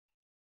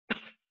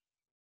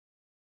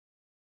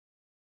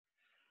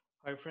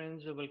Hi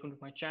friends, welcome to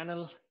my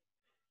channel.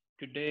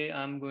 Today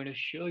I'm going to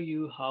show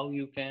you how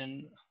you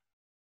can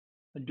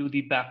do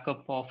the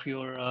backup of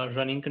your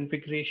running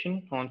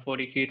configuration on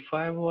Fortigate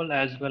Firewall,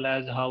 as well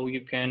as how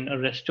you can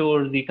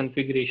restore the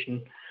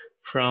configuration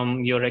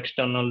from your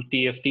external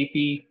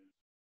TFTP,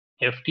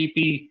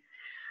 FTP,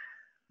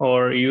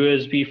 or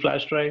USB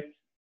flash drive.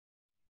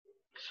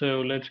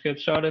 So let's get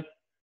started.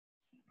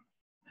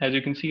 As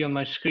you can see on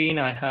my screen,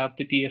 I have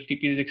the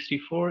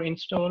TFTP64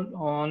 installed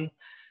on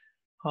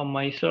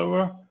my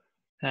server,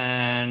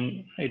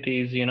 and it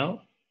is,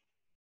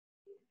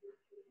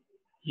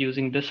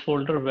 using this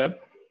folder web,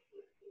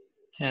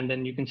 and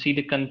then you can see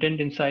the content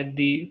inside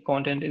the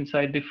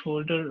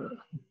folder.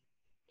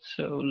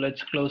 So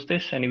let's close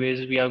this.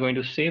 Anyways, we are going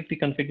to save the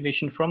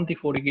configuration from the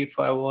FortiGate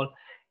firewall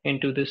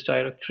into this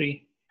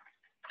directory.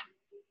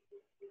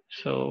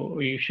 So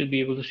you should be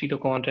able to see the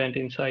content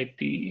inside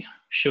the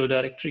show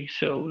directory.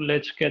 So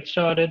let's get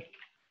started.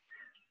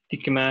 The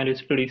command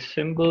is pretty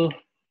simple.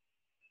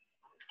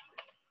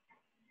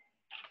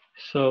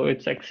 So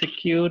it's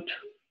execute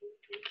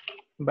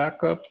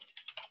backup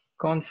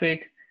config,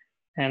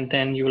 and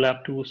then you will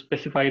have to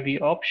specify the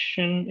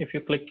option. If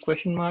you click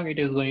question mark, it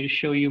is going to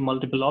show you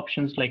multiple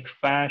options like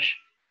flash,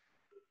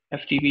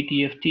 FTP,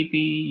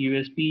 TFTP,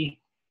 USB.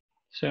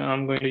 So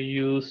I'm going to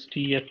use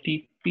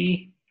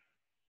TFTP.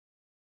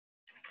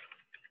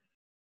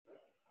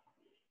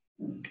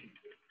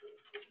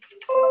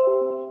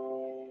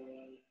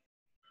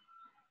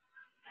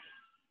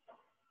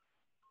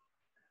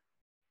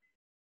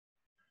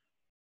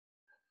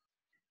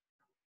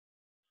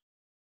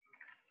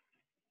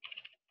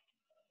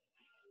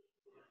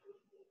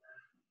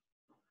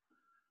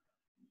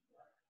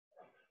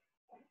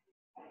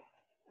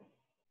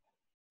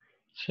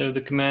 So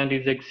the command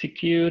is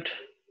execute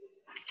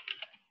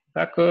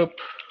backup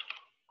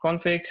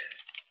config.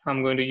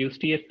 I'm going to use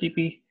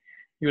TFTP.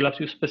 You'll have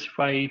to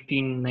specify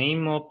the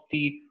name of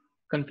the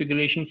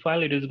configuration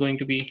file. It is going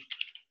to be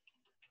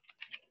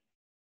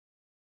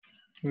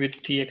with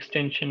the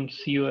extension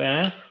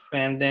conf,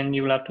 and then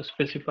you will have to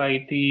specify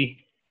the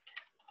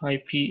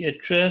IP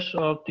address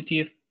of the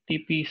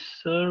TFTP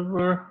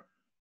server.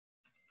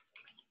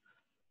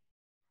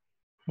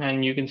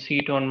 And you can see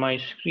it on my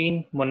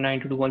screen,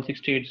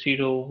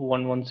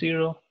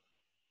 192.168.0.110.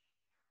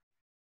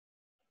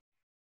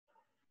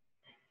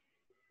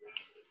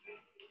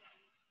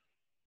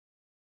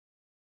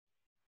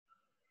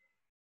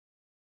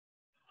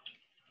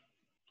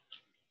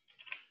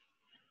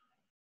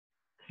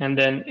 And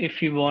then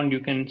if you want, you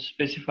can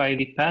specify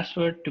the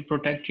password to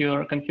protect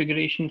your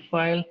configuration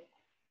file,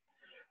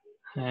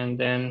 and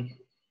then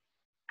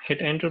hit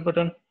enter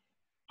button.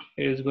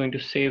 It is going to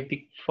save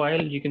the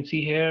file. You can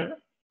see here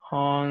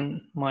on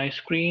my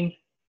screen,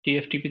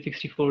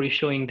 TFTP64 is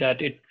showing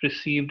that it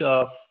received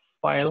a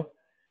file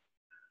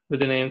with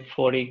the name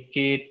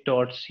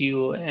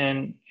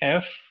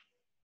fortigate.conf.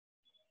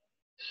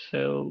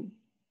 So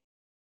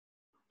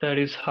that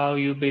is how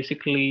you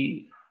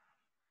basically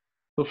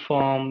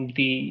perform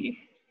the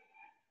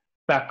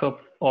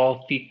backup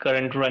of the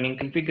current running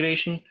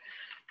configuration.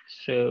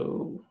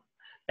 So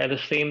at the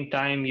same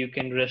time, you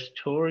can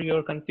restore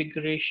your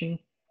configuration.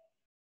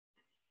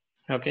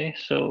 Okay,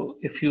 so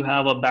if you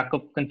have a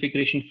backup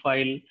configuration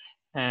file,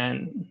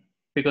 and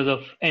because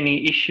of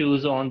any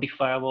issues on the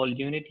firewall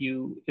unit,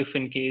 if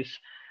in case,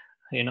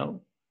 you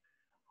know,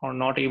 are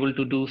not able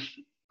to do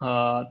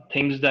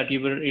things that you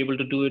were able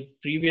to do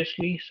it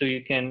previously, so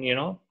you can,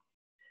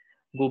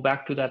 go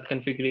back to that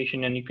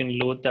configuration and you can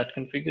load that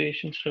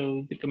configuration.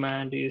 So the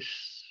command is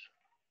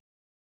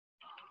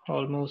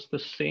almost the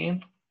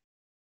same.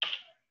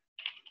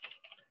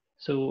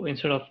 So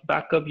instead of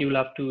backup, you will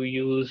have to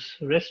use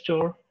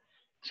restore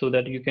so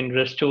that you can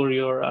restore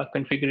your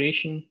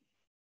configuration.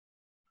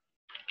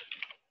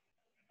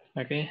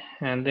 Okay,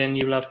 and then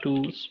you'll have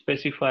to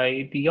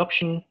specify the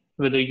option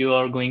whether you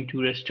are going to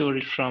restore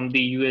it from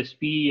the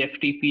USB,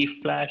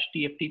 FTP, flash,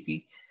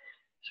 TFTP.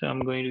 So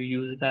I'm going to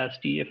use it as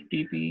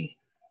TFTP,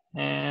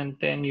 and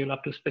then you'll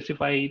have to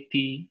specify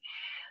the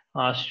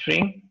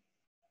string,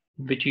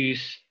 which is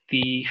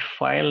the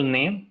file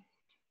name.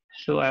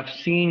 So I've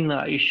seen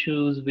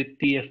issues with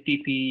the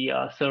FTP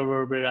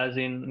server, whereas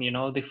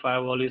the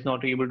firewall is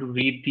not able to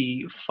read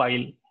the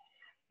file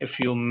if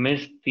you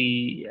miss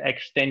the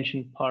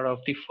extension part of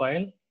the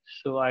file.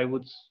 So I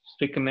would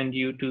recommend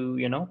you to,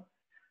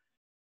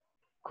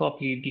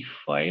 copy the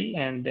file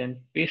and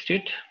then paste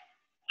it,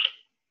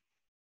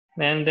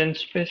 and then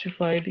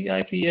specify the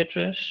IP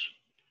address.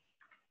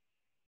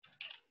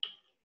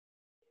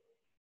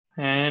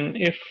 And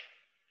if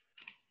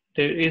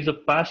there is a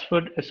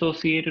password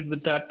associated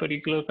with that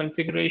particular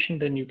configuration,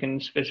 then you can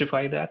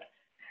specify that,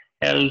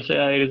 else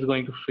it is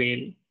going to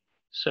fail.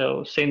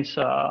 So since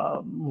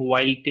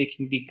while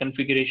taking the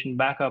configuration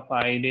backup,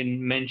 I didn't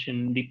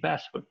mention the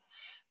password.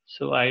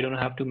 So I don't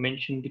have to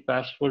mention the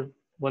password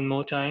one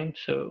more time.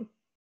 So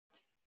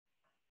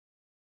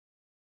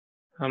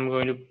I'm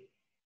going to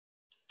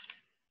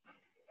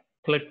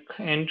click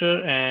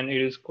enter, and it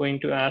is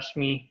going to ask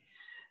me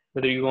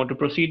whether you want to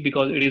proceed,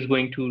 because it is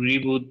going to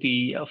reboot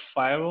the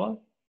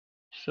firewall.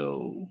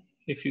 So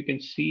if you can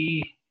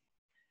see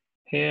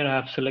here, I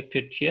have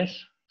selected yes.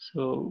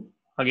 So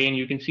again,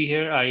 you can see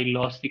here, I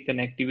lost the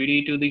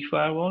connectivity to the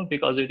firewall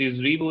because it is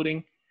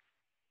rebooting.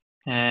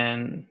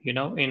 And in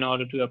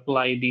order to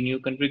apply the new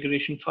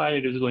configuration file,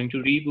 it is going to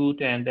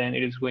reboot, and then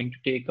it is going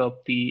to take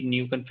up the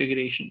new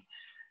configuration,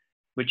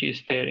 which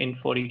is there in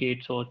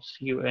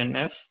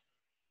FortiGate.unf.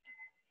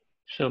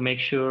 So make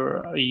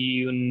sure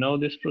you know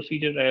this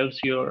procedure, else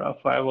your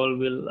firewall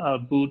will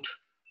boot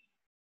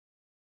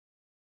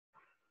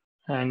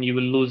and you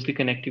will lose the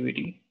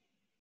connectivity.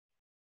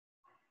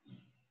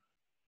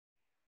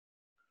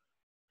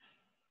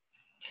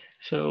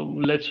 So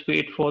let's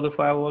wait for the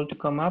firewall to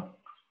come up.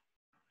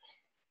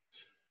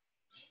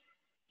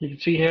 You can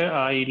see here,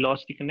 I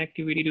lost the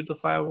connectivity to the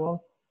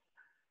firewall,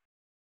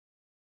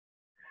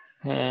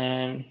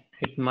 and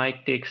it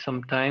might take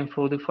some time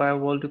for the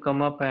firewall to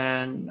come up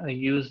and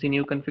use the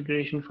new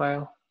configuration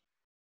file.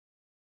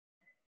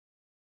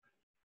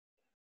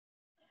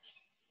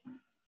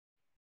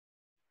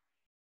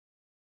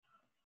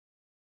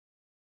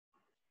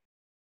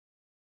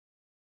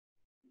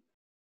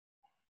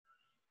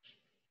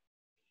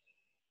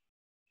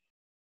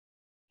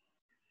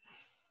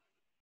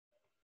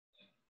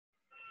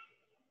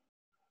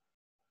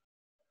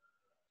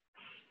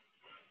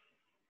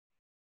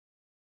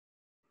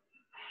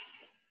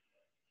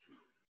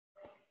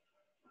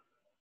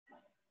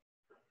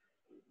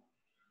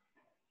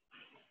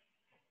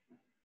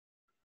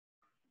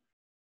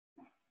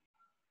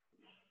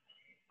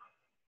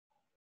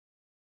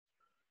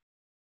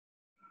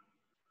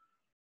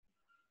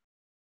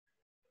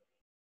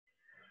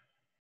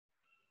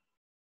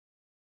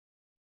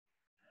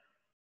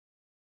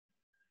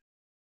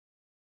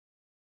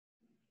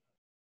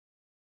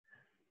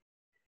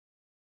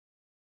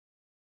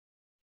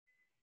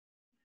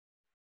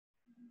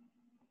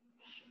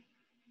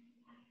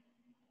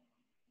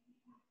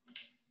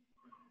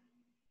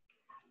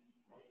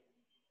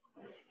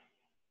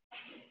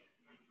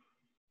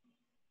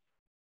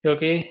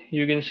 Okay,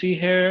 you can see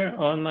here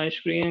on my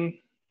screen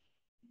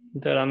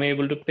that I'm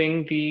able to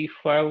ping the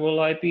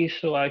firewall IP,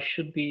 so I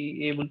should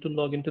be able to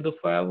log into the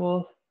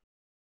firewall.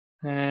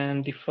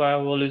 And the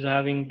firewall is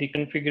having the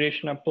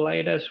configuration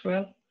applied as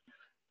well,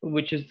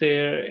 which is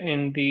there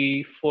in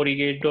the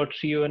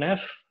Fortigate.conf.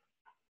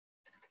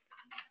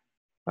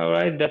 All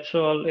right, that's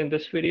all in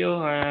this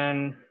video,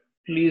 and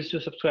please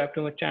do subscribe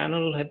to my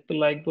channel, hit the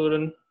like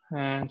button,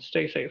 and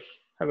stay safe.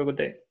 Have a good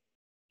day.